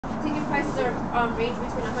prices are range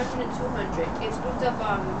between 100 and 200. It's groups of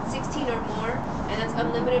 16 or more, and that's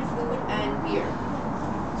unlimited food and beer.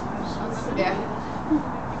 Yeah.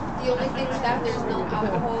 The only thing with that, there's no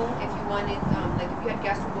alcohol. If you wanted, like if you had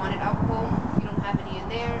guests who wanted alcohol, you don't have any in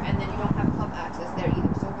there, and then you don't have pub access there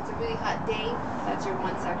either. So if it's a really hot day, that's your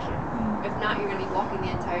one section. If not, you're gonna be walking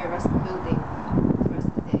the entire rest of the building the rest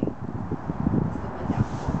of the day. It's the one down.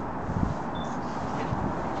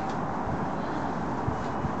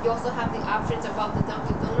 You also have the options about the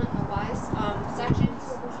Dunkin' Donut and the Wise sections.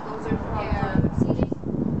 Those are for group seating.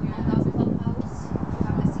 That's Clubhouse. You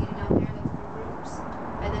have the seating out there, that's for groups.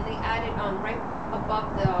 And then they added right above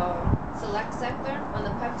the select sector on the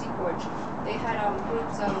Pepsi porch. They had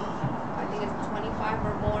groups of, I think it's 25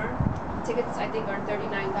 or more. Tickets I think are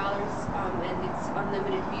 $39, and it's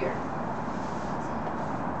unlimited beer.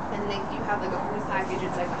 And then you have like a food package.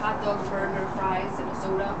 It's like a hot dog, burger, fries, and a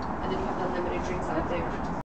soda, and then you have the unlimited drinks out there.